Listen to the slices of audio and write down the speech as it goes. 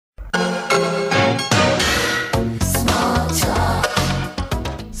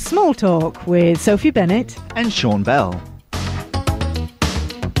Small Talk with Sophie Bennett and Sean Bell.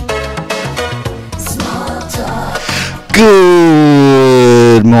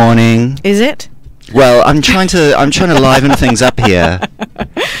 Good morning. Is it? Well, I'm trying to liven things up here.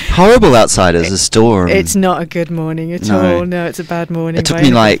 Horrible outside as a storm. It's not a good morning at all. No, it's a bad morning. It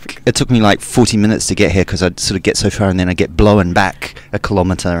took me like 40 minutes to get here because I'd sort of get so far and then I get blown back a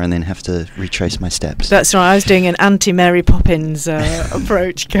kilometre and then have to retrace my steps. That's right. I was doing an anti-Mary Poppins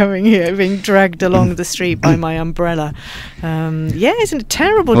approach coming here, being dragged along the street by my umbrella. Yeah, it's a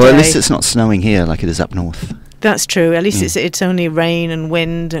terrible day. Well, at least it's not snowing here like it is up north. That's true. At least it's only rain and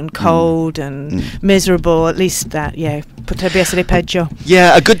wind and cold and miserable. At least that, yeah. Potrebbe essere peggio.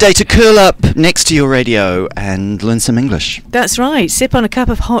 Yeah, a good day to curl up next to your radio and learn some English. That's right. Sip on a cup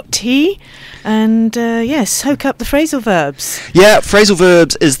of hot tea and, soak up the phrasal verbs. Yeah, phrasal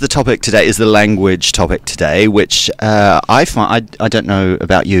verbs is the topic today, is the language topic today, which I find, I don't know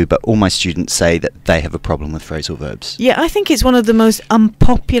about you, but all my students say that they have a problem with phrasal verbs. Yeah, I think it's one of the most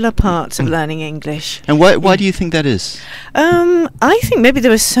unpopular parts of learning English. And why do you think that is? I think maybe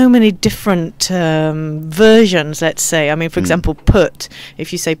there are so many different versions, let's say. I mean, for example, put.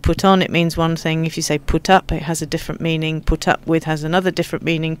 If you say put on, it means one thing. If you say put up, it has a different meaning. Put up with has another different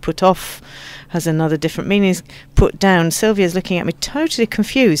meaning. Put off has another different meaning. Put down. Sylvia's looking at me totally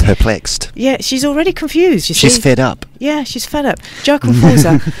confused. Perplexed. Yeah, she's already confused, you She's see. fed up. Yeah, she's fed up. Già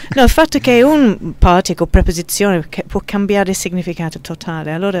confusa. No, il fatto che un partico, preposizione, può cambiare significato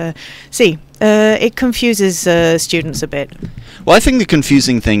totale. Allora, sì, it confuses students a bit. Well, I think the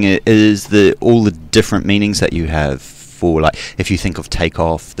confusing thing is all the different meanings that you have. For, like, if you think of take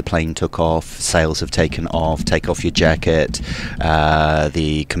off, the plane took off, sails have taken off, take off your jacket,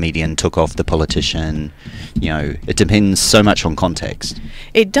 the comedian took off the politician. You know, it depends so much on context.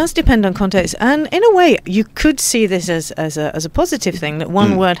 It does depend on context, and in a way you could see this as a positive thing, that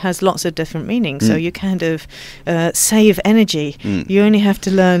one word has lots of different meanings, so you kind of save energy. You only have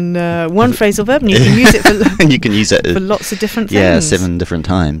to learn one phrasal verb and you can use it for and you can use it for lots of different things. Yeah, 7 different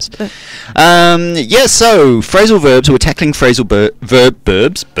times. So phrasal verbs, we're tackling phrasal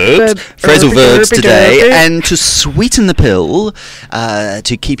verbs today, and to sweeten the pill,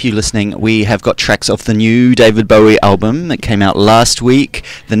 to keep you listening, we have got tracks off the new David Bowie album that came out last week.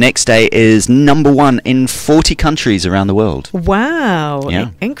 The next day is #1 in 40 countries around the world. Wow,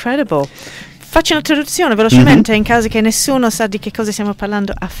 incredible. Faccio un'introduzione velocemente in caso che nessuno sa di che cosa stiamo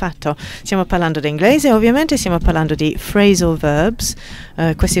parlando affatto. Stiamo parlando di inglese, ovviamente, stiamo parlando di phrasal verbs,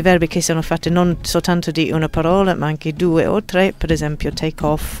 questi verbi che sono fatti non soltanto di una parola ma anche 2 o 3, per esempio take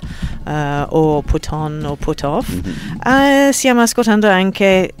off o put on o put off. Stiamo ascoltando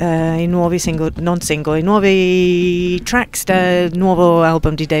anche i nuovi i nuovi tracks del nuovo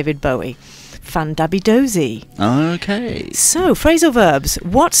album di David Bowie. Fandabidozi. Okay. So, phrasal verbs,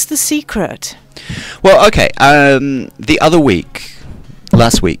 what's the secret? Well, okay,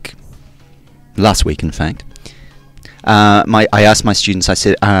 last week in fact, I asked my students, I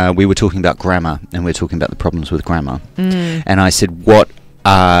said, we were talking about grammar, and we were talking about the problems with grammar, and I said, what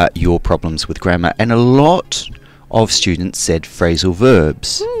are your problems with grammar? And a lot of students said phrasal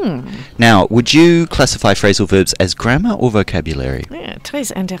verbs. Now, would you classify phrasal verbs as grammar or vocabulary? Yeah,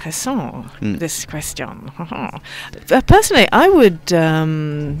 très intéressant, this question. Personally, I would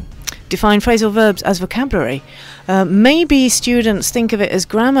define phrasal verbs as vocabulary. Maybe students think of it as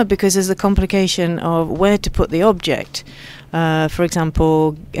grammar because there's the complication of where to put the object. For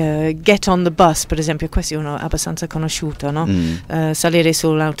example, get on the bus, per esempio, questo è uno abbastanza conosciuto, no? Salire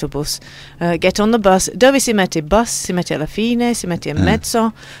sull'autobus. Get on the bus. Dove si mette bus? Si mette alla fine, si mette in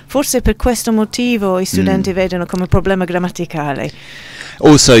mezzo. Forse per questo motivo I studenti vedono come problema grammaticale.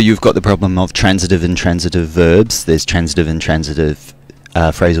 Also, you've got the problem of transitive and intransitive verbs. There's transitive and intransitive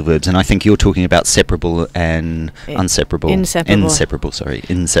phrasal verbs, and I think you're talking about separable and inseparable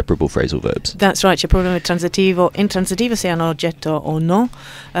phrasal verbs. That's right, c'è problema transitivo, intransitivo se hanno oggetto o no.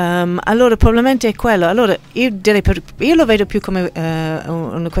 Allora probabilmente è quello. Allora io lo vedo più come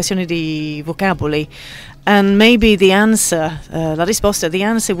una questione di vocaboli. And maybe the answer, la risposta, the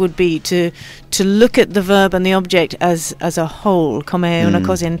answer would be to look at the verb and the object as a whole, come una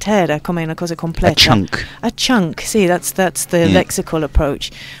cosa intera, come una cosa completa. A chunk, sì, that's the lexical approach.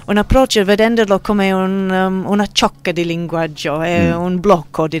 Un approccio vedendolo come una ciocca di linguaggio, un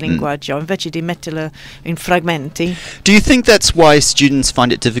blocco di linguaggio, invece di metterlo in fragmenti. Do you think that's why students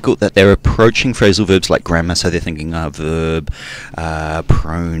find it difficult that they're approaching phrasal verbs like grammar, so they're thinking verb,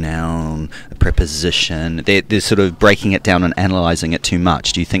 pronoun, preposition, and they're sort of breaking it down and analysing it too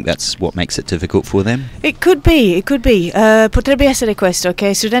much. Do you think that's what makes it difficult for them? It could be. Potrebbe essere questo, che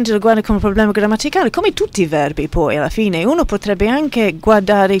gli studenti lo guardano come un problema grammaticale, come tutti i verbi poi alla fine. Uno potrebbe anche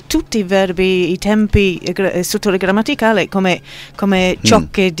guardare tutti i verbi, i tempi, strutture grammaticali come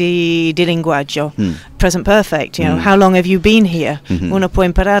ciocche di linguaggio. Present perfect, you know, how long have you been here? Uno può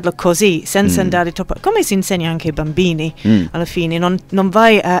impararlo così, senza andare troppo... Come si insegna anche ai bambini, alla fine. Non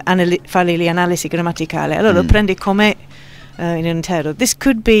vai a fare le analisi grammaticali, allora lo prendi come in intero. This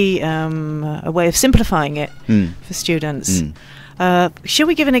could be a way of simplifying it for students. Shall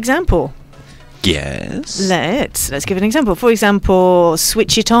we give an example? Yes. Let's give an example. For example,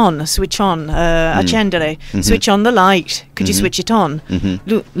 switch on, accendere, switch on the light. Could you switch it on?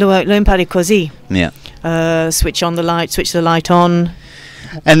 Lo impari così. Yeah. Switch on the light, switch the light on.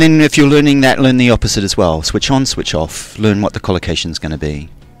 And then if you're learning that, learn the opposite as well. Switch on, switch off. Learn what the collocation's going to be.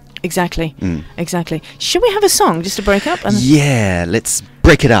 Exactly. Should we have a song just to break up? Yeah, let's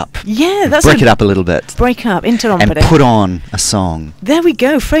break it up. Yeah, that's break it up a little bit. Break up, interrompere. And put on a song. There we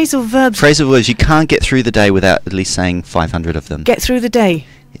go. Phrasal verbs. Phrasal verbs. You can't get through the day without at least saying 500 of them. Get through the day.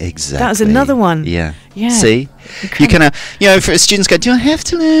 Exactly. That was another one. Yeah. Yeah. See? You kind of, for students go, do I have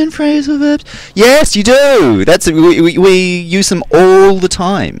to learn phrasal verbs? Yes, you do. We use them all the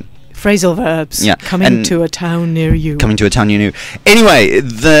time. Phrasal verbs. Yeah. Coming to a town near you. Anyway,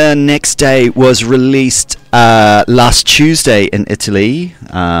 the next day was released last Tuesday in Italy,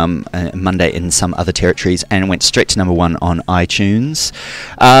 Monday in some other territories, and went straight to number 1 on iTunes.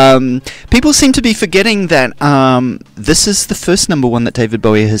 People seem to be forgetting that this is the first number 1 that David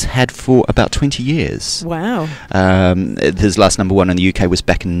Bowie has had for about 20 years. Wow. His last number 1 in the UK was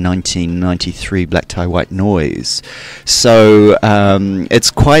back in 1993, Black Tie White Noise. So it's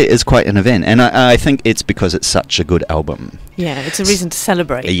quite an event, and I think it's because it's such a good album. Yeah, it's a reason to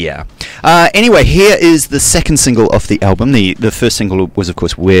celebrate. Yeah. Anyway, here is the second single off the album. The first single was, of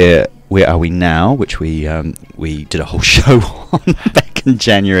course, Where Are We Now, which we did a whole show on back in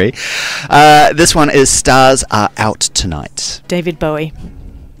January. This one is Stars Are Out Tonight. David Bowie.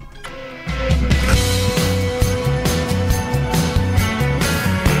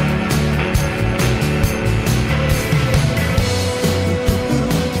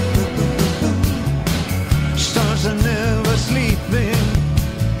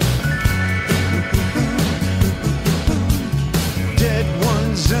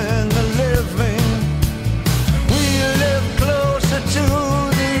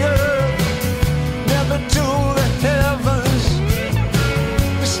 To the heavens,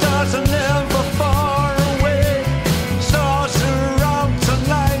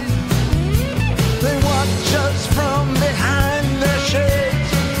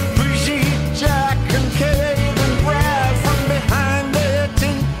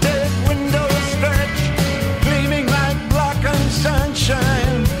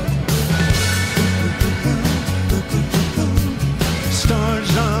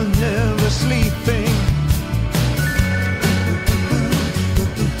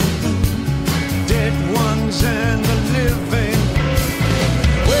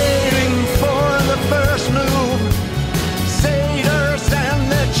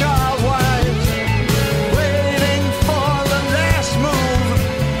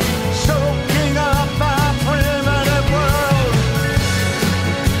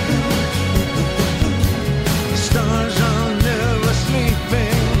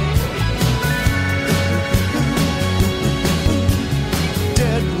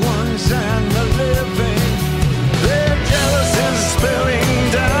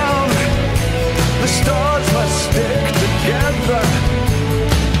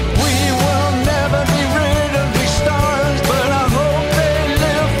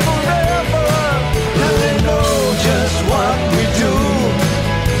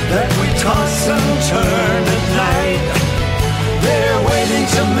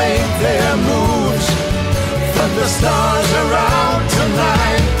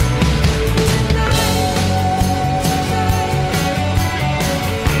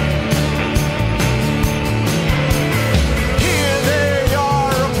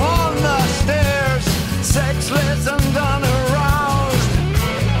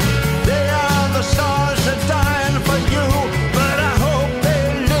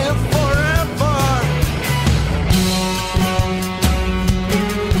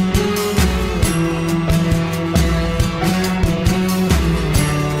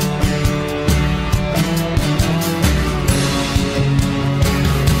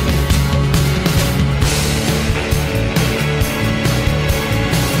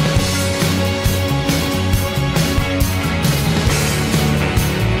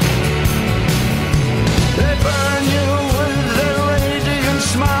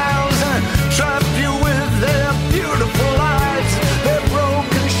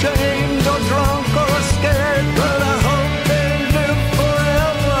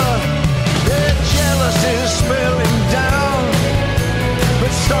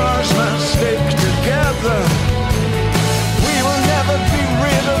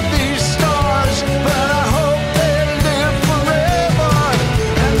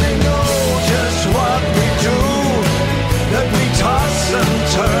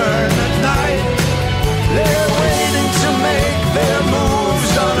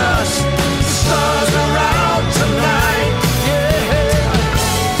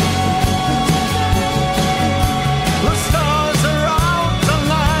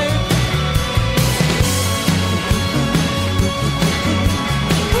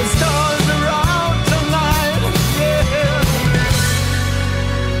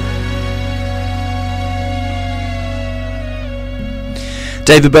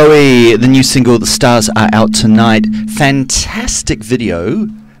 David Bowie, the new single, The Stars Are Out Tonight. Fantastic video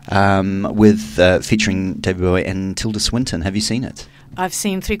with featuring David Bowie and Tilda Swinton. Have you seen it? I've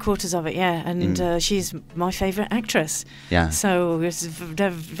seen 3/4 of it, yeah, and she's my favourite actress. Yeah. So it's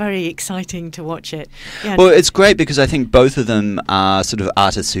very exciting to watch it. Yeah. Well, it's great because I think both of them are sort of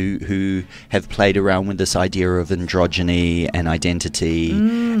artists who have played around with this idea of androgyny and identity,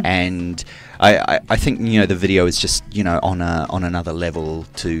 and I think the video is just on another level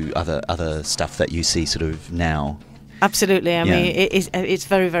to other stuff that you see sort of now. Absolutely. I mean, it's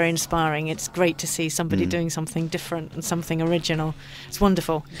very, very inspiring. It's great to see somebody doing something different and something original. It's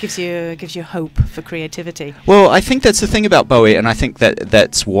wonderful. It gives you hope for creativity. Well, I think that's the thing about Bowie, and I think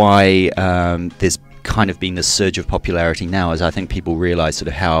that's why there's kind of been this surge of popularity now, is I think people realise sort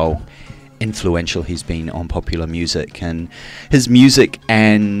of how influential he's been on popular music, and his music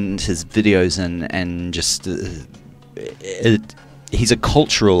and his videos and just he's a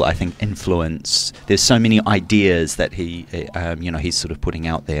cultural, I think, influence. There's so many ideas that he's sort of putting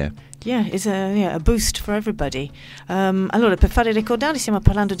out there. Yeah, it's a boost for everybody. Allora, per fare ricordare, stiamo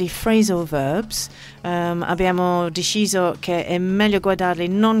parlando di phrasal verbs. Abbiamo deciso che è meglio guardarli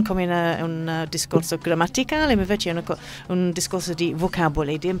non come un discorso grammaticale, ma invece un discorso di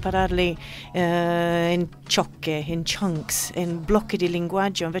vocaboli, di impararli in ciocche, in chunks, in blocchi di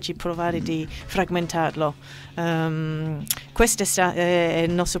linguaggio, invece di provare di fragmentarlo. Questo è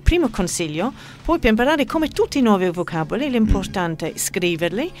il nostro primo consiglio. Poi per imparare come tutti i nuovi vocaboli, l'importante è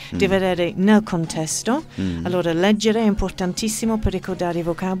scriverli, di vedere nel contesto. Allora leggere è importantissimo per ricordare i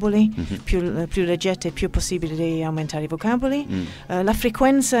vocaboli, più leggete più possibile di aumentare i vocaboli. La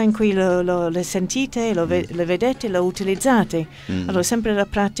frequenza in cui le sentite, le vedete, lo utilizzate. Allora sempre la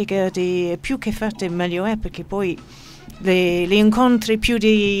pratica di più che fate meglio è, perché poi li incontri più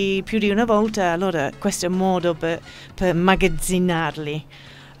di una volta, allora questo è un modo per magazzinarli.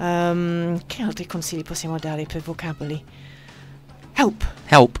 Che altri consigli possiamo dare per vocaboli? Help.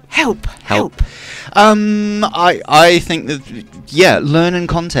 I think that learn in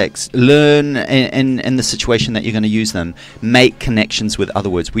context, learn in the situation that you're going to use them, make connections with other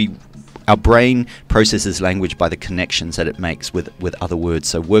words. Our brain processes language by the connections that it makes with other words.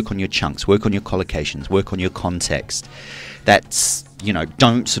 So work on your chunks, work on your collocations, work on your context. That's,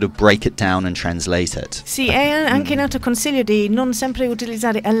 don't sort of break it down and translate it. Sì, è anche un altro consiglio di non sempre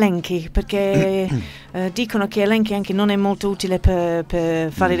utilizzare elenchi, perché dicono che elenchi anche non è molto utile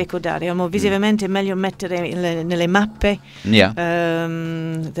per fare ricordare. Visivamente è meglio mettere nelle mappe. Yeah.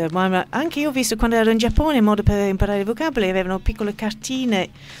 Anche io ho visto quando ero in Giappone, in modo per imparare i vocaboli, avevano piccole cartine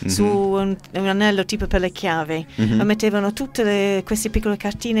su un anello tipo per le chiavi. Mettevano tutte queste piccole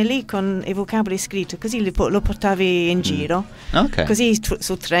cartine lì con i vocaboli scritti, così lo portavi in giro. Okay. Così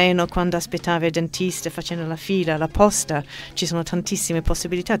sul treno, quando aspettavi il dentista, facendo la fila alla posta, ci sono tantissime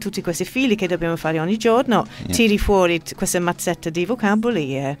possibilità. Tutti questi fili che dobbiamo fare ogni giorno, tiri fuori queste mazzette di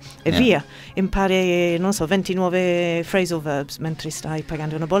vocaboli e via. Impari, 20 nuove phrasal verbs mentre stai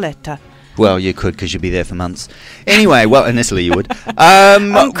pagando una bolletta. Well, you could, because you'd be there for months. Anyway, well, in Italy you would.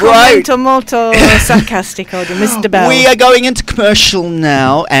 Un commento molto sarcastico di Mr. Bell. We are going into commercial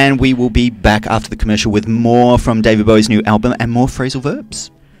now, and we will be back after the commercial with more from David Bowie's new album and more phrasal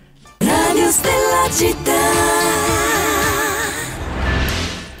verbs. Radio Stella Città.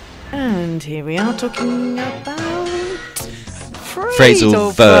 And here we are talking about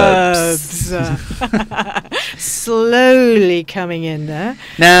phrasal verbs. Slowly coming in there.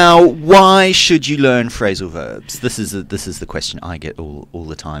 Now, why should you learn phrasal verbs? This is the question I get all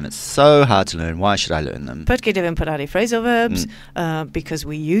the time. It's so hard to learn. Why should I learn them? Perché devo imparare i phrasal verbs? Because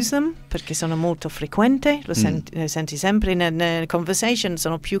we use them, perché sono molto frequenti, lo senti sempre nelle conversation,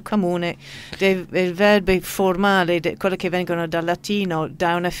 sono più comuni. I verbi formali, quelli che vengono dal latino,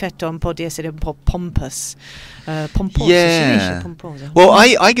 dà un effetto un po' di essere un po' pompous. Pomposo, yeah. Well,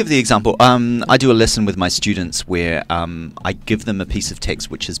 I give the example. I do a lesson with my students where I give them a piece of text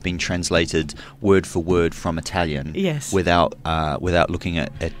which has been translated word for word from Italian. Yes. Without looking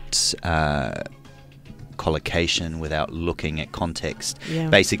at collocation, without looking at context. Yeah.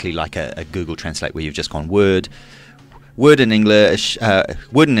 Basically, like a Google Translate, where you've just gone word in English,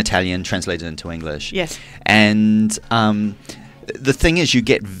 word in Italian, translated into English. Yes. And the thing is, you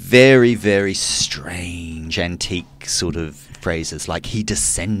get very, very strange, antique sort of phrases like he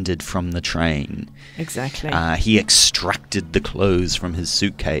descended from the train. Exactly. He extracted the clothes from his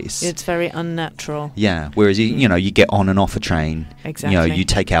suitcase. It's very unnatural. Yeah, whereas you get on and off a train. Exactly. You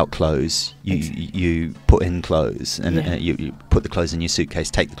take out clothes, you put in clothes, and you put the clothes in your suitcase,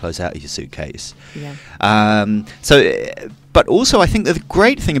 take the clothes out of your suitcase. Yeah. But also, I think that the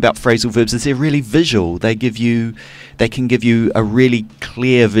great thing about phrasal verbs is they're really visual. They can give you a really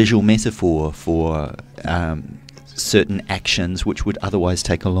clear visual metaphor for certain actions which would otherwise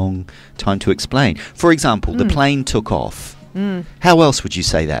take a long time to explain. For example, the plane took off. How else would you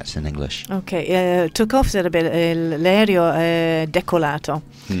say that in English? Ok, took off sarebbe l'aereo decolato.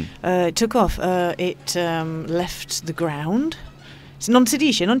 Took off, it left the ground. Non si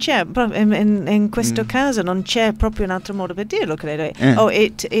dice, non c'è, in questo caso non c'è proprio un altro modo per dirlo, credo. Oh,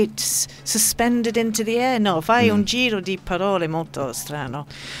 it's suspended into the air. No, fai un giro di parole molto strano.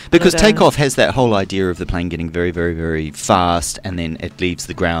 Because takeoff has that whole idea of the plane getting very, very, very fast, and then it leaves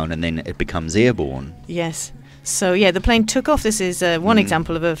the ground, and then it becomes airborne. Yes. So, yeah, the plane took off. This is one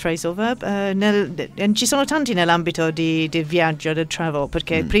example of a phrasal verb. E ci sono tanti nell'ambito di viaggio, del travel,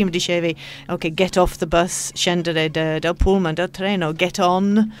 perché prima dicevi, ok, get off the bus, scendere dal pullman, dal treno, get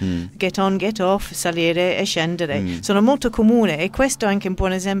on, get off, salire e scendere. Sono molto comuni, e questo è anche un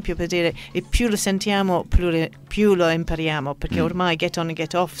buon esempio per dire, e più lo sentiamo, più lo impariamo, perché ormai get on e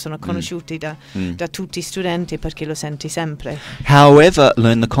get off sono conosciuti da tutti gli studenti, perché lo senti sempre. However,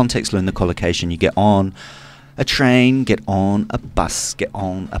 learn the context, learn the collocation. You get on a train, get on a bus, get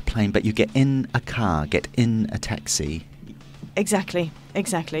on a plane, but you get in a car, get in a taxi. Exactly.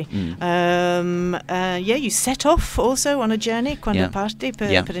 Yeah, you set off also on a journey quando parti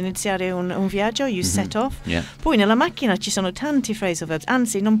per iniziare un viaggio, you set off. Yeah. Poi nella macchina ci sono tanti phrasal verbs,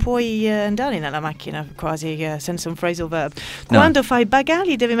 anzi non puoi andare nella macchina quasi senza un phrasal verb. Quando fai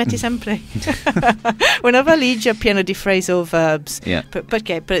bagagli devi mettere sempre una valigia piena di phrasal verbs. Yeah.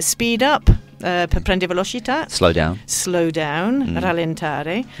 Perché? Per speed up. Per prendere velocità. Slow down.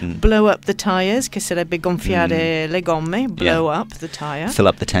 Rallentare. Blow up the tires, che sarebbe gonfiare le gomme. Blow up the tire. Fill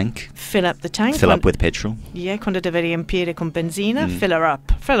up the tank. Fill up with petrol. Yeah, quando deve riempire con benzina. Fill her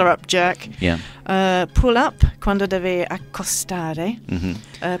up, Jack. Yeah. Pull up, quando deve accostare.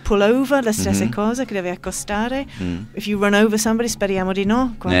 Pull over, la stessa cosa, che deve accostare. If you run over somebody, speriamo di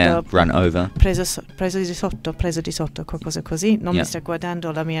no. Quando run over. Preso di sotto, qualcosa così. Non mi sta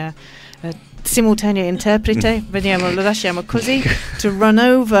guardando la mia simultanea interprete. Vediamo, lo lasciamo così. To run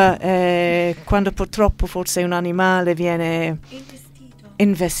over, quando purtroppo forse un animale viene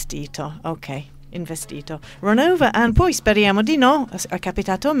investito. Ok. Investito. Run over, and poi speriamo di no, è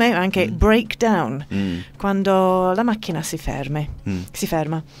capitato a me anche breakdown, quando la macchina si ferma.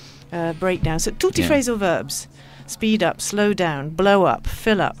 Breakdown. So tutti phrasal verbs. Speed up, slow down, blow up,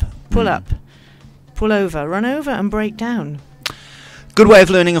 fill up, pull over, run over, and break down. Good way of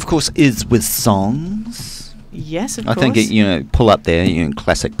learning, of course, is with songs. Yes, of course. I think, pull up there,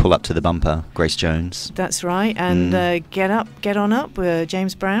 classic pull up to the bumper, Grace Jones. That's right. And get on up,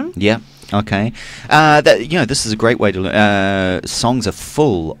 James Brown. Yeah. Okay. This is a great way to learn. Songs are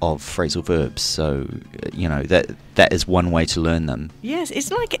full of phrasal verbs, so that is one way to learn them. Yes, it's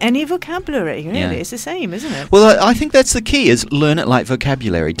like any vocabulary, really. Yeah. It's the same, isn't it? Well, I think that's the key, is learn it like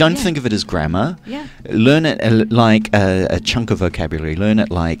vocabulary. Don't think of it as grammar. Yeah. Learn it like a chunk of vocabulary. Learn it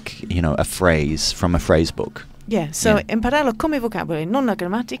like, a phrase from a phrase book. Yeah, so impararlo come vocabolo, non la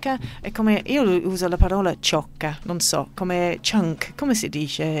grammatica, è come, io uso la parola ciocca, non so, come chunk, come si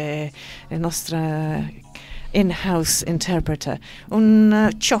dice la nostra in-house interpreter, un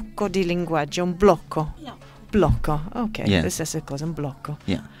ciocco di linguaggio, un blocco. Blocco, ok, la stessa cosa, un blocco.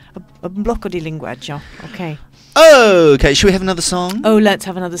 Yeah. Un blocco di linguaggio, ok. Okay, should we have another song? Oh, let's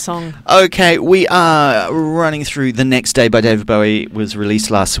have another song. Okay, we are running through The Next Day by David Bowie. Was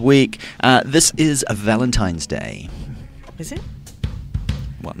released last week. This is a Valentine's Day. Is it?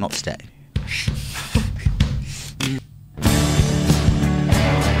 Well, not today.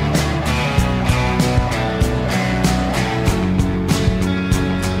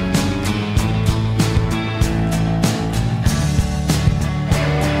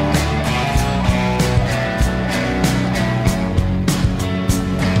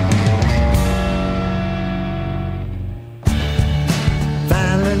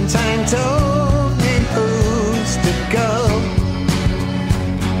 Valentine told me who's to go.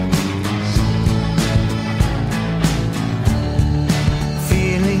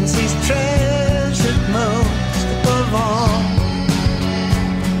 Feelings he's treasured most above all.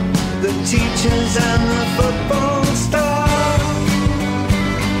 The teachers and the football star.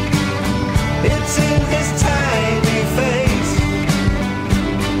 It's in his tiny face.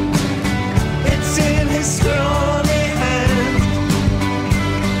 It's in his scrawny hand.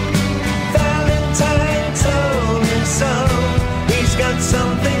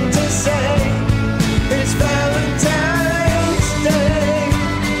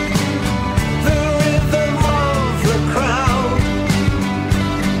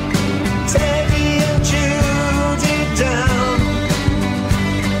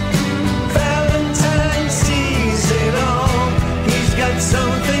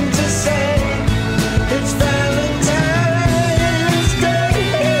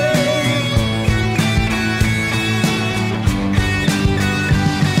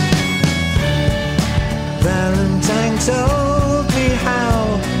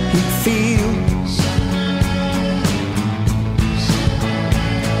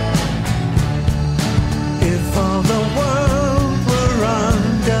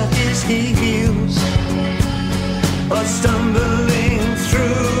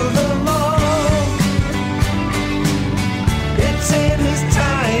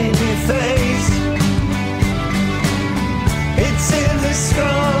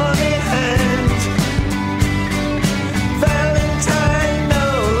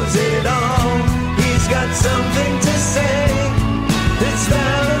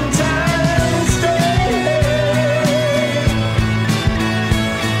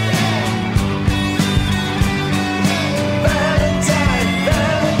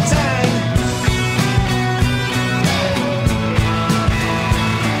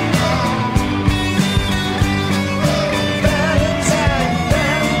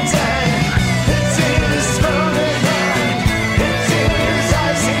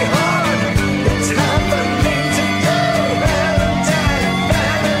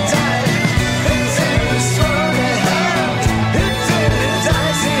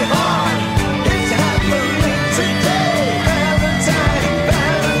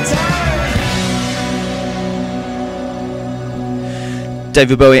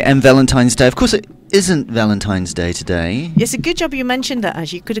 David Bowie and Valentine's Day. Of course, it isn't Valentine's Day today. It's a good job you mentioned that,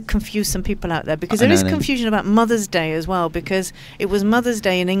 as you could have confused some people out there, because there is confusion about Mother's Day as well, because it was Mother's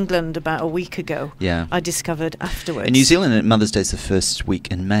Day in England about a week ago. Yeah. I discovered afterwards. In New Zealand, Mother's Day is the first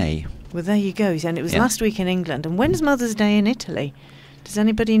week in May. Well, there you go. And it was last week in England. And when's Mother's Day in Italy? Does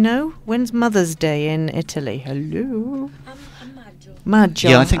anybody know? When's Mother's Day in Italy? Hello? Maggio.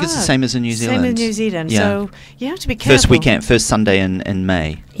 Yeah, I think it's the same as in New Zealand. Same as New Zealand. Yeah. So you have to be careful. First Sunday in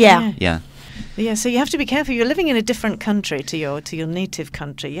May. Yeah. Yeah. Yeah, so you have to be careful. You're living in a different country to your native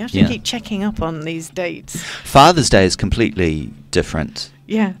country. You have to keep checking up on these dates. Father's Day is completely different.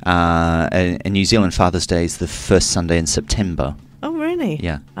 Yeah. In New Zealand, Father's Day is the first Sunday in September. Oh, really?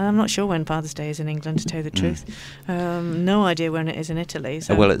 Yeah. I'm not sure when Father's Day is in England, to tell you the truth. No idea when it is in Italy.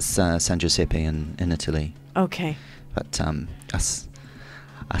 So. Well, it's San Giuseppe in Italy. Okay. But us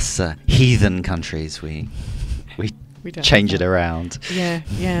heathen countries, we change it around. Yeah,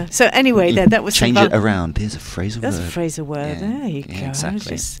 yeah. So anyway, that was change it around. There's a phrasal verb. That's a phrasal word. Yeah. There you go.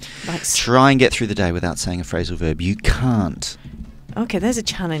 Exactly. Like try and get through the day without saying a phrasal verb. You can't. Okay, there's a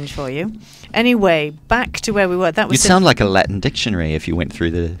challenge for you. Anyway, back to where we were. That was. You'd sound like a Latin dictionary if you went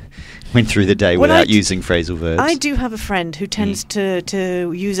through the day without using phrasal verbs. I do have a friend who tends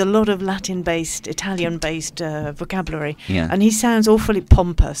to use a lot of Latin-based, Italian-based vocabulary, and he sounds awfully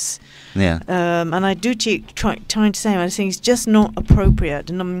pompous. Yeah. And I do trying to say, I think it's just not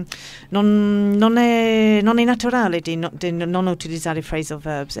appropriate. Non è naturale di non utilizzare phrasal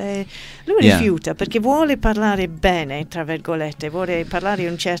verbs. Lui rifiuta perché vuole parlare bene, tra virgolette, vuole parlare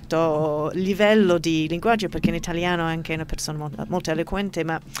un certo livello di linguaggio, perché in italiano è anche una persona molto eloquente,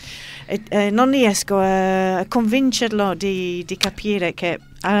 ma non riesco a convincerlo di capire che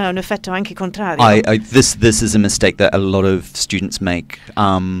ha un effetto anche contrario. This is a mistake that a lot of students make.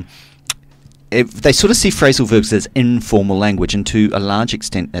 They sort of see phrasal verbs as informal language, and to a large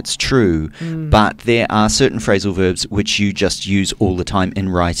extent that's true, but there are certain phrasal verbs which you just use all the time in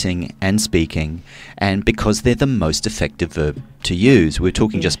writing and speaking, and because they're the most effective verb to use. We were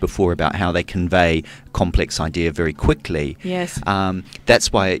talking just before about how they convey a complex idea very quickly. Yes.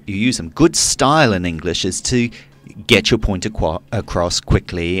 That's why you use them. Good style in English is to get your point across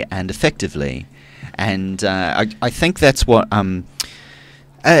quickly and effectively, and I think that's what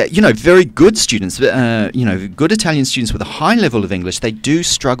very good students, good Italian students with a high level of English, they do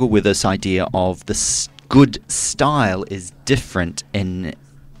struggle with this idea of good style is different in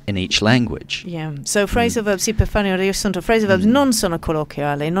each language. Yeah, so phrasal verbs, sì, per fare un riassunto, phrasal verbs non sono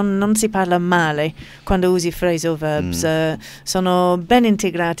colloquiali, non si parla male quando usi phrasal verbs, sono ben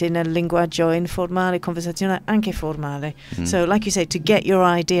integrati nel linguaggio informale, conversazionale, anche formale. So, like you say, to get your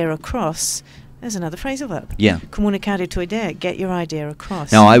idea across, there's another phrasal verb. Yeah. Comunicare tua idea, get your idea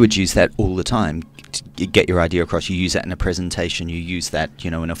across. Now, I would use that all the time. To get your idea across. You use that in a presentation. You use that,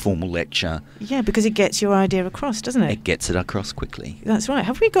 in a formal lecture. Yeah, because it gets your idea across, doesn't it? It gets it across quickly. That's right.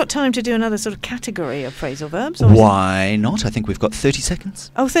 Have we got time to do another sort of category of phrasal verbs? Why not? I think we've got 30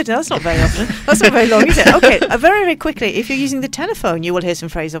 seconds. Oh, 30. That's not very often. That's not very long, is it? Okay, very, very quickly. If you're using the telephone, you will hear some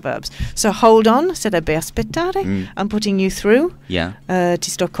phrasal verbs. So hold on, sarebbe aspettare. I'm putting you through. Yeah. Ti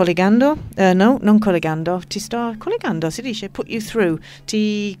sto collegando. No, non collegando. Ti sto collegando, si dice put you through.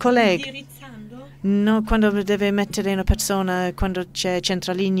 Ti collego. No, quando deve mettere una persona, quando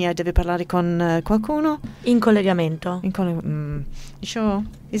c'entra linea, deve parlare con qualcuno? In collegamento. You sure?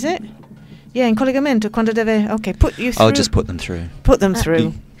 Is it? Yeah, in collegamento, quando deve... Okay, put you through. I'll just put them through. Put them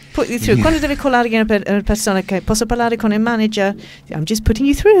through. Put you through. Quando deve collare una persona che posso parlare con il manager, I'm just putting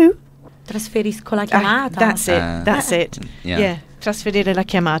you through. Trasferisco la chiamata. That's it. Yeah. Trasferire la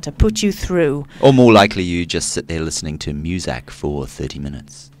chiamata. Put you through. Or more likely, you just sit there listening to music for 30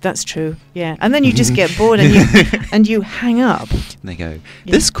 minutes. That's true, yeah. And then you just get bored and you hang up. And they go,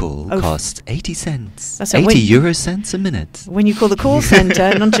 this call costs 80 cents. That's 80 euro cents a minute. When you call the call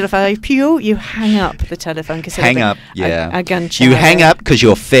centre, non ce la fai più, you hang up the telephone. Hang up, yeah. Agganciare. You hang up because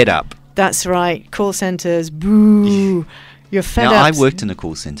you're fed up. That's right. Call centres, boo. You're fed up. Now, I worked in a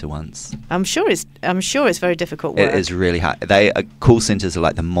call centre once. I'm sure it's very difficult work. It is really hard. Call centres are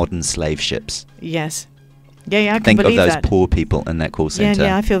like the modern slave ships. Yes. Yeah, I can Think believe that. of those poor people in that call centre.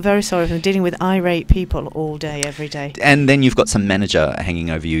 Yeah, I feel very sorry for them, dealing with irate people all day, every day. And then you've got some manager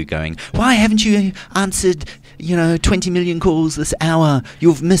hanging over you going, why haven't you answered, 20 million calls this hour?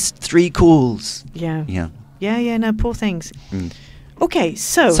 You've missed 3 calls. Yeah. Yeah, no, poor things. Okay,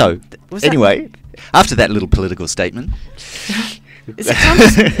 so... Anyway, after that little political statement... Is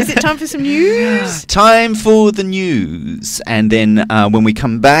it time for some news? Time for the news. And then when we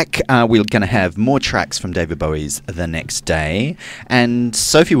come back, we're going to have more tracks from David Bowie's The Next Day. And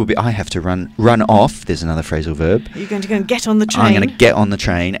Sophie will be... I have to run off. There's another phrasal verb. You're going to go and get on the train? I'm going to get on the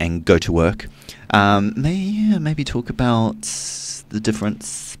train and go to work. Maybe talk about the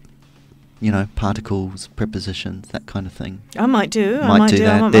difference, particles, prepositions, that kind of thing. I might do. Might do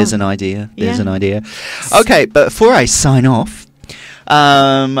that. There's an idea. There's Yeah. an idea. Okay, but before I sign off,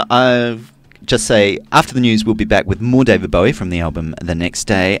 I'll just say after the news we'll be back with more David Bowie from the album The Next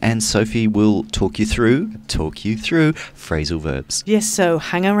Day, and Sophie will talk you through phrasal verbs. Yes, so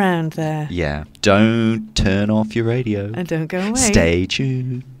hang around there. Yeah, don't turn off your radio. And don't go away. Stay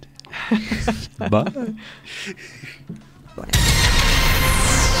tuned. Bye.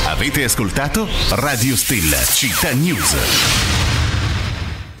 Avete ascoltato Radio Stella Città News.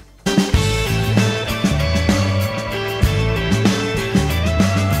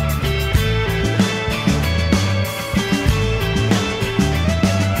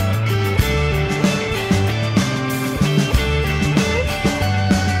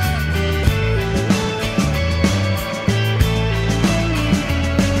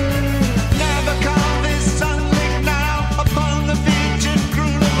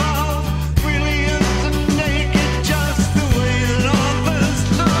 Brilliant and naked, just the way that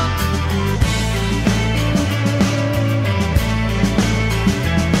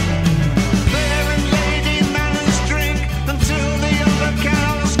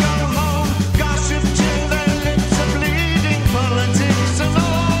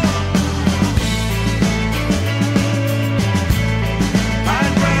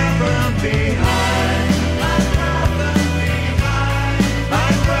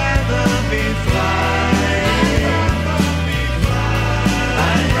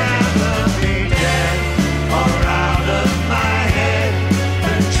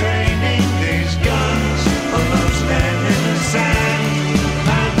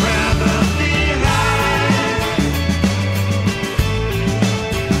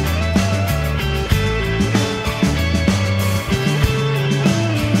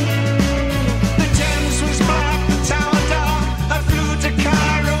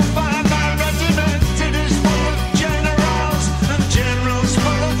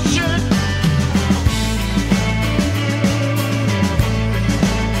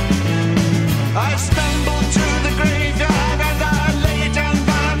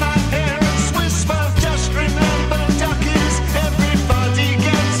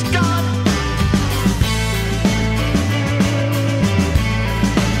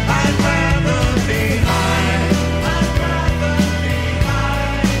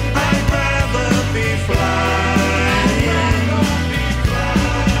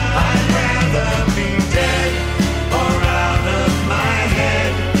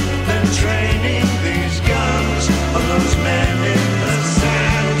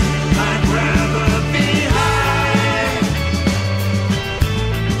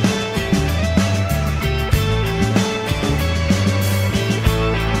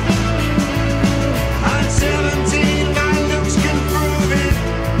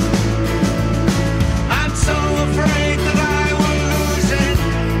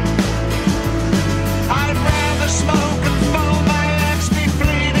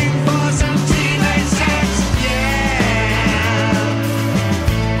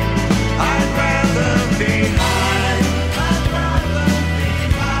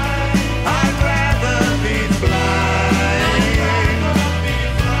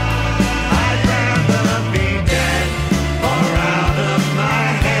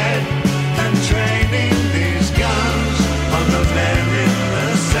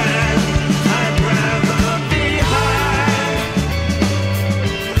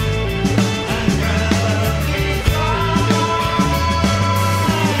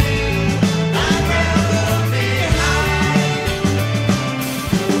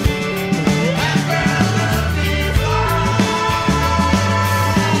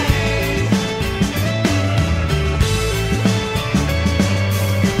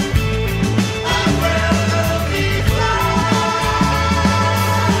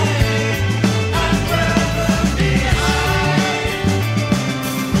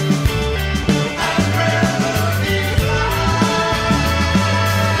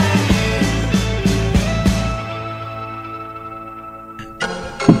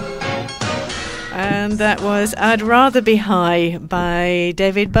And that was I'd Rather Be High by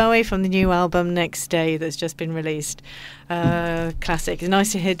David Bowie from the new album Next Day that's just been released. Classic. It's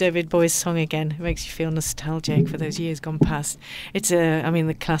nice to hear David Bowie's song again. It makes you feel nostalgic for those years gone past. It's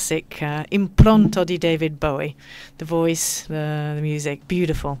the classic impronto di David Bowie. The voice, the music,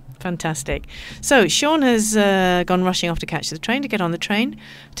 beautiful, fantastic. So Sean has gone rushing off to catch the train, to get on the train.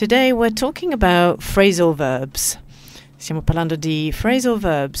 Today we're talking about phrasal verbs. Stiamo parlando di phrasal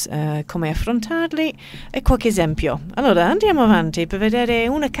verbs, come affrontarli e qualche esempio. Allora andiamo avanti per vedere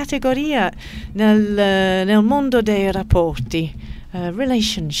una categoria nel mondo dei rapporti,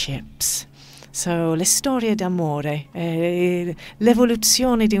 relationships. So, le storie d'amore,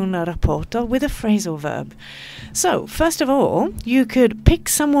 l'evoluzione di un rapporto with a phrasal verb. So, first of all, you could pick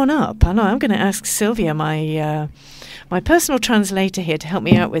someone up. I know I'm going to ask Sylvia, my personal translator here, to help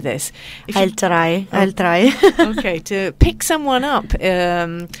me out with this. I'll try. Okay, to pick someone up.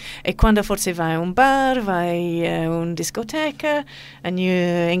 E quando forse vai a un bar, vai a una discoteca, and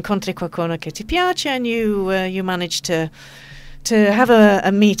you incontri qualcuno che ti piace, and you manage to have a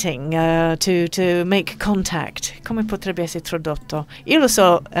meeting, to make contact. Come potrebbe essere tradotto? Io lo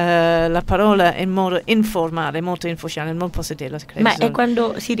so, la parola in modo informale, molto informale, non posso dirlo. Ma è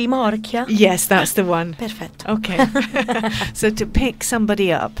quando si rimorchia? Yes, that's the one. Perfetto. Okay. So to pick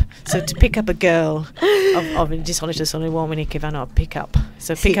somebody up. So to pick up a girl. Di solito sono gli uomini che vanno a pick up.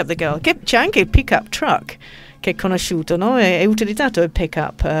 So pick up the girl. C'è anche il pick up truck, che è conosciuto, no? È utilizzato il pick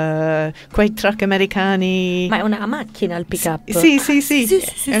up, quei truck americani. Ma è una macchina il pick up? Sì. Sì.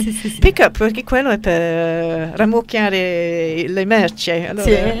 Pick up, perché quello è per rammucchiare le merci. Allora,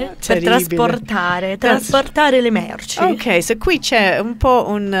 per trasportare le merci. Ok, so qui c'è un po'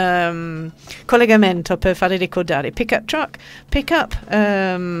 un collegamento per fare ricordare. Pick up truck, pick up.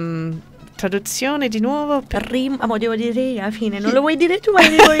 Traduzione di nuovo ma devo dire alla fine, non lo vuoi dire tu, ma lo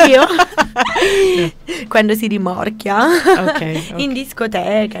dico io. Quando si rimorchia, okay. In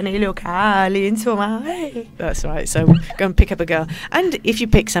discoteca, nei locali, insomma. That's right. So go and pick up a girl, and if you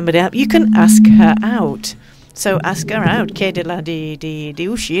pick somebody up, you can ask her out. So ask her out, chiederla di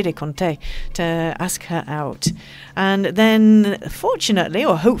uscire con te, to ask her out, and then fortunately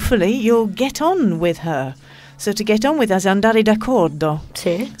or hopefully you'll get on with her. So to get on with us, andare d'accordo.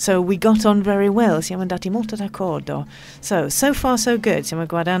 Sì. So we got on very well, siamo andati molto d'accordo. So far so good, stiamo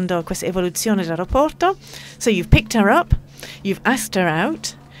guardando questa evoluzione del rapporto. So you've picked her up, you've asked her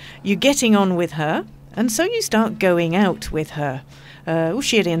out, you're getting on with her, and so you start going out with her.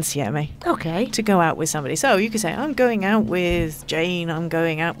 Uscire insieme. Okay. To go out with somebody. So you could say, I'm going out with Jane, I'm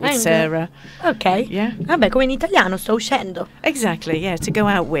going out with Sarah. Ok. Yeah. Vabbè, come in italiano, sto uscendo. Exactly, yeah, to go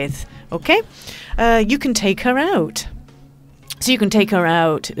out with. Okay? You can take her out. So you can take her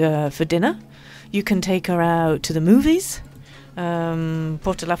out for dinner. You can take her out to the movies.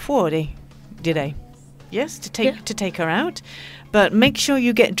 Portala fuori, direi. Yes, to take her out. But make sure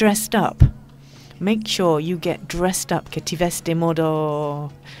you get dressed up. Make sure you get dressed up, che ti vesti in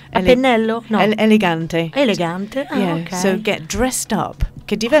modo a pennello? No. Elegante. Elegante? Yeah, okay. So get dressed up.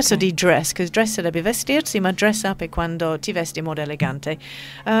 Che è diverso di dress, because dress sarebbe vestirsi, ma dress up è quando ti vesti in modo elegante.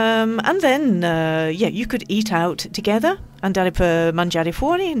 And then, you could eat out together, andare per mangiare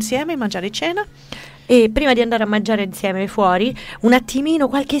fuori insieme, mangiare cena. E prima di andare a mangiare insieme fuori, un attimino,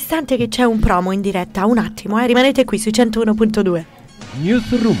 qualche istante che c'è un promo in diretta, un attimo, rimanete qui sui 101.2.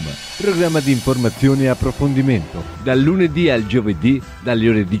 Newsroom, programma di informazione e approfondimento, dal lunedì al giovedì dalle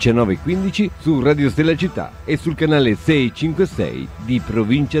ore 19:15 su Radio Stella Città e sul canale 656 di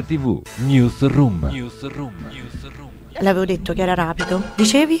Provincia TV. Newsroom. L'avevo detto che era rapido.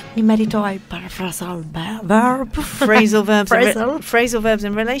 Dicevi in merito ai phrasal verb? Phrasal verbs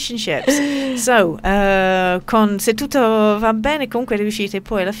and relationships. So, se tutto va bene, comunque riuscite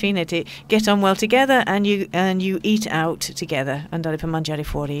poi alla fine to get on well together and you eat out together. Andare per mangiare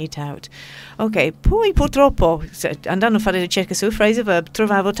fuori, eat out. Ok, poi purtroppo, andando a fare ricerche sul phrasal verb,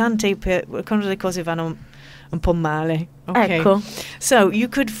 trovavo tante quando le cose vanno un po' male. Okay. Ecco. So, you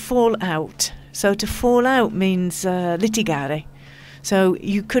could fall out. So to fall out means litigare. So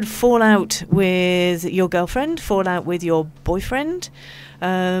you could fall out with your girlfriend, fall out with your boyfriend,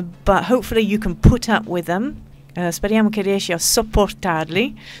 but hopefully you can put up with them. Speriamo che riesci a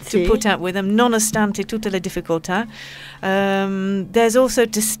sopportarli, sì. To put up with them, nonostante tutte le difficoltà. There's also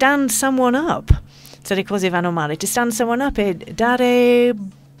to stand someone up. Se le cose vanno male, to stand someone up è dare...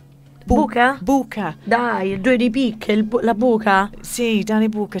 Buca? Buca. Dai, il 2 di picche, la buca. Sì, dare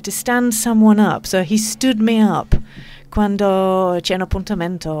buca, to stand someone up. So he stood me up. quando c'è un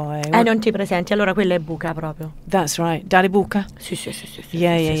appuntamento. Non ti presenti, allora quella è buca proprio. That's right. Dare buca? Sì.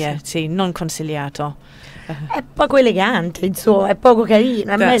 Yeah. Sì, non consigliato. È poco elegante, insomma, è poco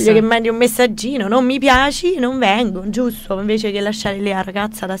carino. È meglio che mandi un messaggino: non mi piaci, non vengo, giusto? Invece che lasciare lì la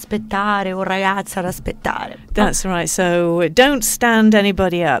ragazza ad aspettare o ragazza ad aspettare. That's right. So don't stand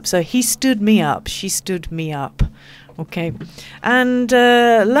anybody up. So he stood me up, she stood me up. Ok. And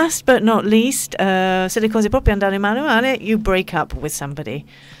last but not least, se le cose proprio andare male, you break up with somebody.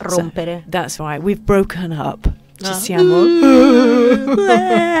 Rompere. So, that's right. We've broken up. Ci siamo.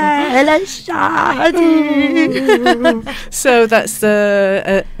 Lasciati. So that's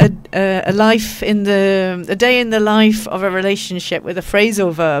a life in a day in the life of a relationship with a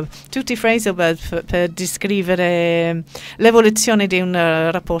phrasal verb. Tutti phrasal verb per descrivere l'evoluzione di un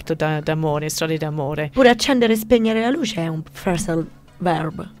rapporto d'amore, storia d'amore. Pure accendere e spegnere la luce è un phrasal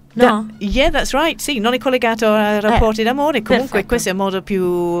verb. No? Yeah, that's right. Sì, non è collegato a rapporti d'amore. Comunque perfetto. questo è un modo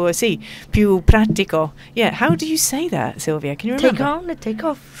più pratico. Yeah, how do you say that, Sylvia? Can you remember? Take on e take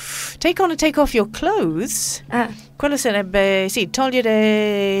off. Take on and take off your clothes. Quello sarebbe,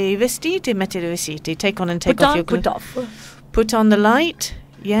 togliere i vestiti e mettere i vestiti. Take on and take off your clothes. Put off. Put on the light.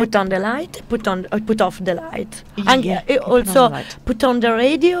 Yeah. Put on the light, put off the light. Yeah, Also on the light. put on the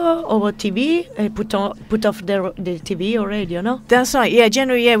radio or TV, put off the TV or radio, no? That's right. Yeah,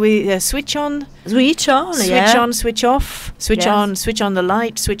 generally, we switch on, Switch on, switch on, switch off, switch Yes. on, switch on the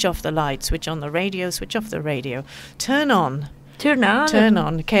light, switch off the light, switch on the radio, switch off the radio. Turn on. Turn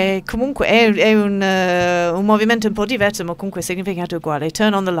on, che comunque è un movimento un po' diverso, ma comunque significato uguale.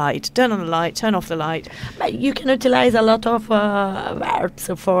 Turn on the light, turn off the light. But you can utilize a lot of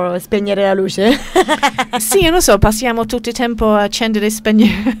verbs for spegnere la luce. Sì, non so, passiamo tutto il tempo a accendere e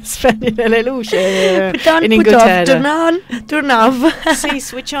spegnere le luci Put on, in put Inghilterra. off, turn on, turn off. Sì,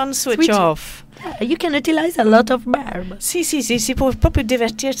 switch on, switch Switch- off. You can utilize a lot of verb. Sì, si può proprio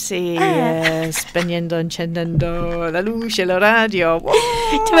divertirsi spegnendo, accendendo la luce, la radio. Wow.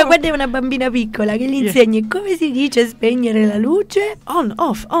 Cioè, ma guarda, è una bambina piccola che gli insegni come si dice spegnere la luce. On,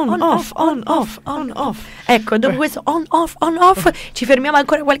 off, on, off, on, off, on, off. Ecco, dopo questo on, off, ci fermiamo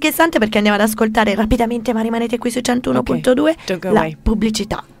ancora qualche istante perché andiamo ad ascoltare rapidamente, ma rimanete qui su 101.2, Don't go la away.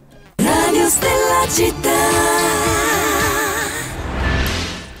 pubblicità. Radio Stella Città.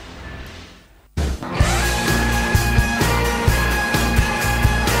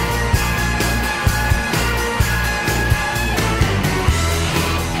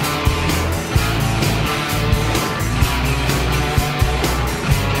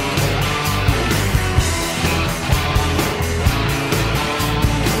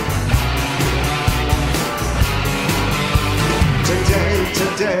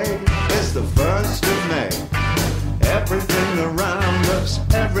 Today is the 1st of May. Everything around us,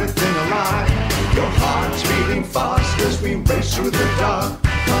 everything alive. Your heart's beating fast as we race through the dark.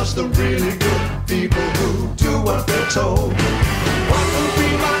 Past the really good people who do what they're told. What will be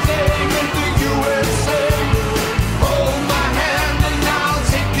my name in the USA? Hold my hand and I'll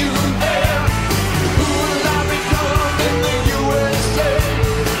take you there. Who will I become in the USA?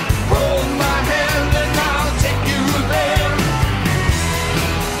 Hold my hand and I'll take you there.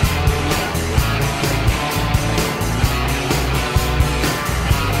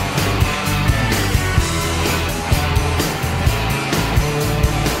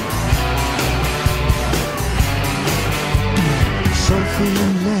 Sophie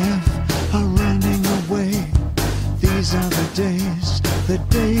and Lev are running away. These are the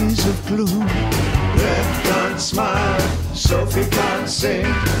days of gloom. Lev can't smile, Sophie can't sing.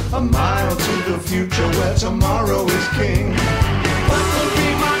 A mile to the future where tomorrow is king. What will be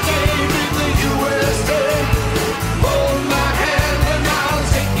my name in the USA? Hold my hand and I'll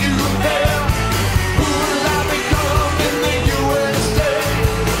take you there. Who will I become in the USA?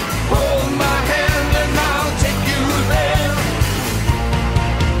 Hold my hand and I'll take you there.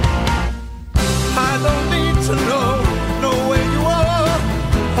 I don't need to know where you are,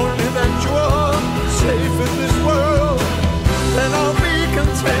 only that you are safe in this world. Then I'll be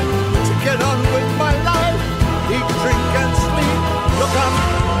content to get on with my life, eat, drink and sleep. Look, I'm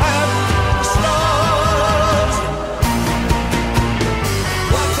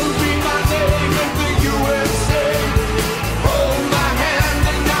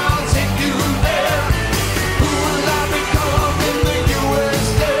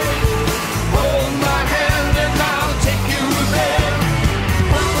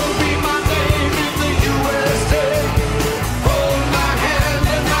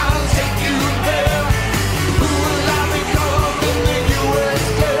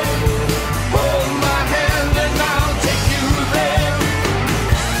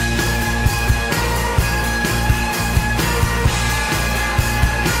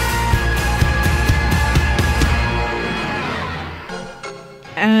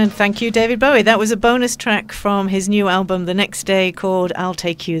And thank you, David Bowie. That was a bonus track from his new album, The Next Day, called I'll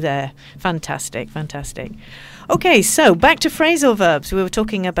Take You There. Fantastic, fantastic. Okay, so back to phrasal verbs. We were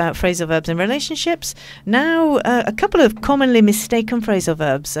talking about phrasal verbs in relationships. Now, a couple of commonly mistaken phrasal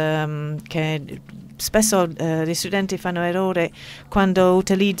verbs che spesso gli studenti fanno errore quando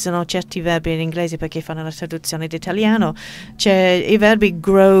utilizzano certi verbi in inglese perché fanno la traduzione d'italiano. C'è i verbi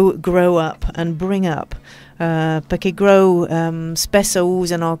grow up and bring up. Perché grow spesso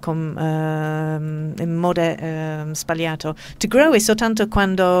usano in modo sbagliato. To grow è soltanto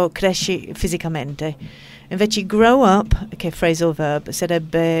quando cresci fisicamente. Invece grow up, che è phrasal verb,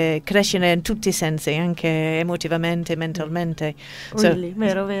 sarebbe crescere in tutti i sensi, anche emotivamente, mentalmente. Really?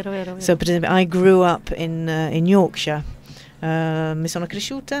 Vero. So, per esempio, I grew up in Yorkshire. Sono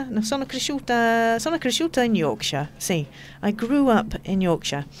cresciuta in Yorkshire. Sì, I grew up in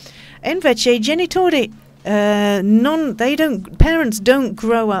Yorkshire. E invece i genitori parents don't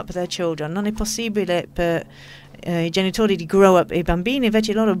grow up their children. Non è possibile per i genitori di grow up i bambini,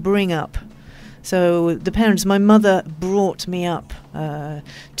 invece loro bring up. So the parents, my mother brought me up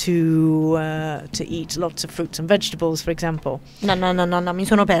to eat lots of fruits and vegetables, for example. No, mi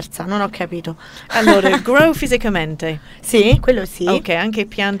sono persa, non ho capito. Allora, grow fisicamente. Sì, quello sì. Ok, anche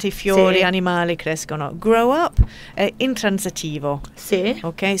piante, fiori, Sì. animali crescono. Grow up è intransitivo. Sì.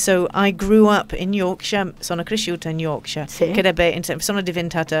 Ok, so I grew up in Yorkshire, sono cresciuta in Yorkshire. Sì. Che sono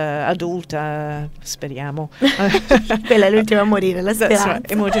diventata adulta, speriamo. Quella è l'ultima a morire, la That's speranza.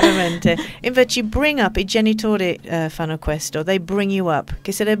 right, emotivamente. Invece bring up, i genitori fanno questo, they bring you up,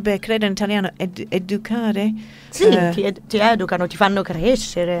 che sarebbe, credo in italiano, educare. Sì, ti educano, ti fanno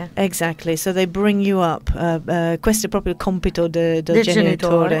crescere. Exactly, so they bring you up. Questo è proprio il compito del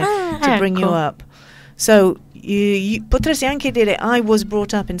genitore, to bring you up. So potresti anche dire I was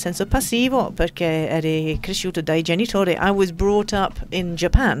brought up in senso passivo perché eri cresciuto dai genitori. I was brought up in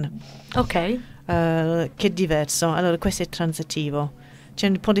Japan. Ok. Che è diverso. Allora questo è transitivo. C'è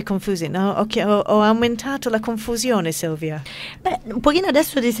un po' di confusione. No? Ho aumentato la confusione, Silvia. Beh, un pochino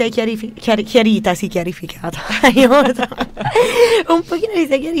adesso ti sei chiarificata. Un pochino ti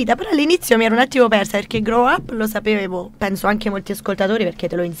sei chiarita, però all'inizio mi ero un attimo persa perché grow up lo sapevo, penso anche molti ascoltatori perché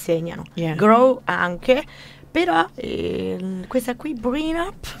te lo insegnano. Yeah. Grow anche, però questa qui bring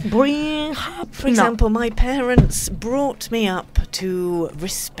up. For example, my parents brought me up to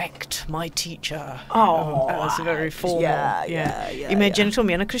respect my teacher. Oh, that's very formal. Yeah, I miei genitori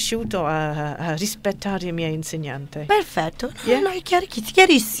mi hanno cresciuto a rispettare i miei insegnanti. Perfetto, Yeah. no, è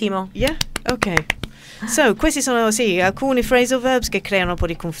chiarissimo. Yeah, ok. So, questi sono alcuni phrasal verbs che creano un po'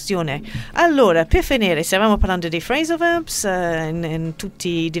 di confusione. Allora, per finire, stavamo parlando di phrasal verbs in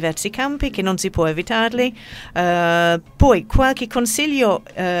tutti i diversi campi, che non si può evitarli. Poi, qualche consiglio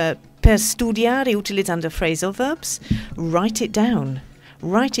per studiare utilizzando phrasal verbs? Write it down.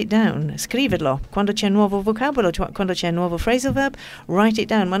 Write it down, scriverlo. Quando c'è un nuovo vocabolo, quando c'è un nuovo phrasal verb, write it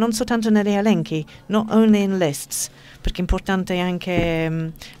down, ma non soltanto negli elenchi, not only in lists, perché è importante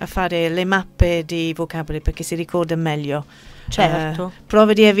anche a fare le mappe di vocaboli perché si ricorda meglio. Certo.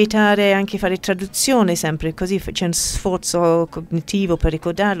 Prova di evitare anche fare traduzione sempre, così c'è un sforzo cognitivo per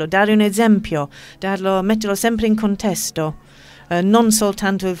ricordarlo, dare un esempio, metterlo sempre in contesto. Non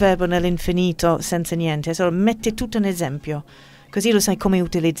soltanto il verbo nell'infinito senza niente, solo metti tutto un esempio. Così lo sai come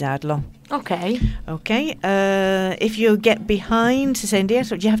utilizzarlo. Ok. If you get behind, se sei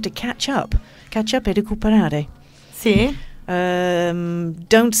indietro, you have to catch up e recuperare. Sì.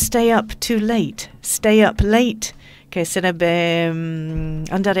 Don't stay up too late. Stay up late, che sarebbe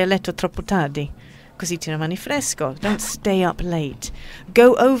andare a letto troppo tardi. Così ti rimani fresco. Don't stay up late.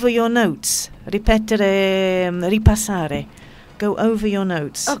 Go over your notes. Ripassare. Go over your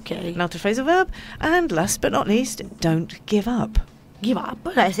notes. Ok. Un altro phrasal verb. And last but not least, don't give up. Give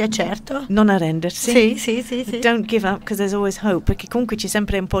up, sì, certo. Non arrendersi. Sì. Don't give up because there's always hope. Perché comunque c'è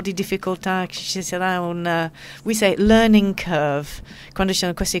sempre un po' di difficoltà, ci sarà we say learning curve. Quando ci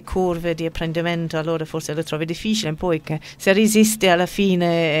sono queste curve di apprendimento, allora forse lo trovi difficile, poi che se resiste alla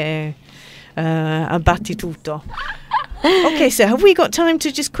fine abbatti tutto. Okay, so have we got time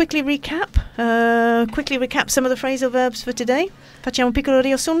to just quickly recap some of the phrasal verbs for today? Facciamo un piccolo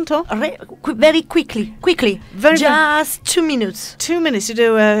riassunto? Very quickly. Just 2 minutes. 2 minutes to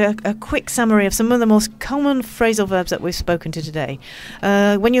do a quick summary of some of the most common phrasal verbs that we've spoken to today.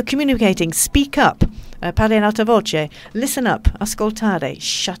 When you're communicating, speak up. Parli in alta voce. Listen up. Ascoltare.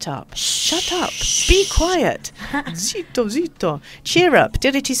 Shut up. Shut up. Be quiet. Zitto. Cheer up.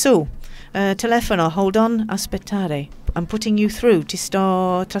 Diriti su. Telefono. Hold on. Aspettare. I'm putting you through. Ti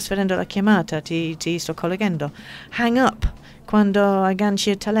sto trasferendo la chiamata. Ti sto collegando. Hang up. Quando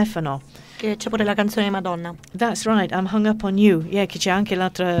agganci il telefono. che c'è pure la canzone di Madonna. That's right, I'm hung up on you. Yeah, che c'è anche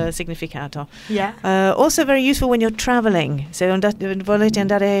l'altro significato. Yeah. Also very useful when you're traveling. Se volete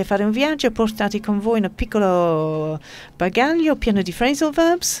andare a fare un viaggio, portate con voi un piccolo bagaglio pieno di phrasal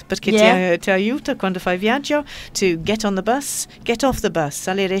verbs, perché ti aiuta quando fai viaggio. To get on the bus, get off the bus,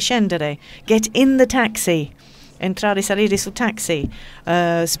 salire e scendere. Get in the taxi, entrare e salire sul taxi.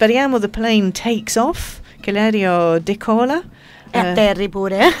 Speriamo the plane takes off, che l'aereo decola. E atterri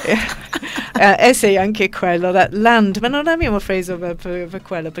pure. Sì, anche quello, that land, ma non abbiamo phrasal verb per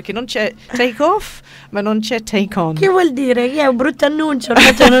quello, perché non c'è take off, ma non c'è take on. Che vuol dire? Che è un brutto annuncio,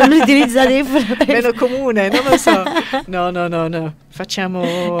 non lo utilizzate. Meno comune, non lo so. No.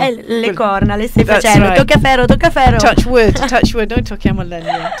 Facciamo le corna, le stai That's facendo. right. Tocca ferro. Touch wood, noi tocchiamo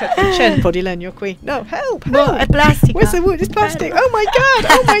legno. C'è un po' di legno qui. No, help. No, è plastica. Where's the wood? It's plastic. Oh my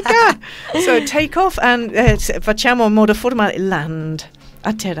god. So take off and facciamo in modo formale land.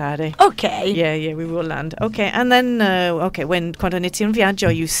 Atterrare. Ok. Yeah, we will land. Okay, and then quando inizi un viaggio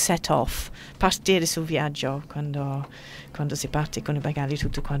you set off. Partire sul viaggio quando si parte con i bagagli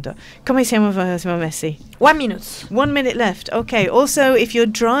tutto quanto. Come siamo messi? 1 minute. 1 minute left. Okay. Also, if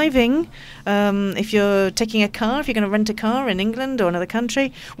you're driving, if you're taking a car, if you're going to rent a car in England or another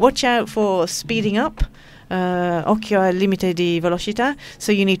country, watch out for speeding up. Occhio al limite di velocità.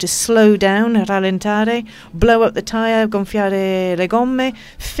 So you need to slow down, rallentare, blow up the tire, gonfiare le gomme,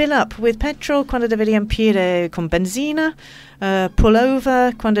 fill up with petrol quando deve riempire con benzina, pull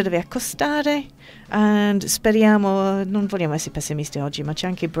over quando deve accostare. And speriamo, non vogliamo essere pessimisti oggi, ma c'è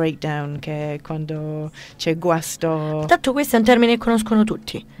anche breakdown, che è quando c'è guasto. Tanto questo è un termine che conoscono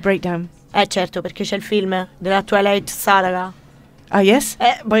tutti. Breakdown. Certo, perché c'è il film della Twilight Saga. Ah, yes?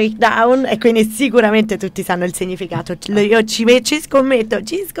 Breakdown, e quindi sicuramente tutti sanno il significato. Io ci scommetto.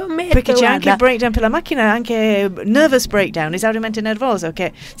 Perché c'è anche guarda. il breakdown per la macchina, anche nervous breakdown, esaurimento nervoso,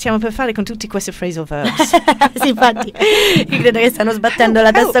 che stiamo per fare con tutti questi phrasal verbs. Sì, infatti, io credo che stanno sbattendo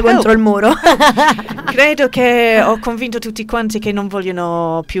la testa contro il muro. Credo che ho convinto tutti quanti che non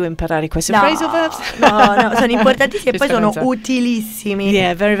vogliono più imparare questi phrasal verbs. No, sono importantissimi e poi sono Speranza. utilissimi.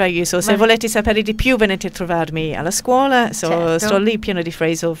 Yeah, very, very useful. Se volete sapere di più, venite a trovarmi alla scuola. Certo. Sto lì pieno di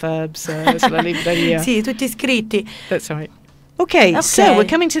phrasal verbs sulla libreria. Sì, tutti scritti. That's right. Okay, so we're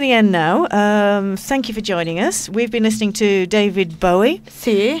coming to the end now. Thank you for joining us. We've been listening to David Bowie.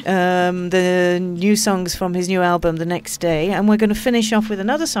 Sì. The new songs from his new album, The Next Day. And we're going to finish off with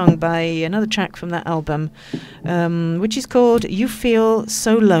another song by another track from that album, which is called You Feel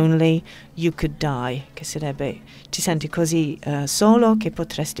So Lonely You Could Die, che sarebbe ti senti così solo che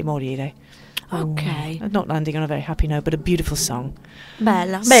potresti morire. Ok. Not landing on a very happy note, but a beautiful song.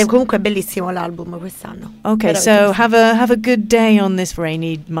 Bella. Beh, comunque è bellissimo l'album quest'anno. Okay, so have a good day on this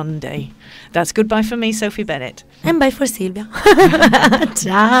rainy Monday. That's goodbye for me, Sophie Bennett. And bye for Silvia.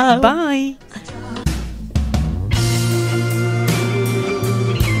 Ciao. Bye.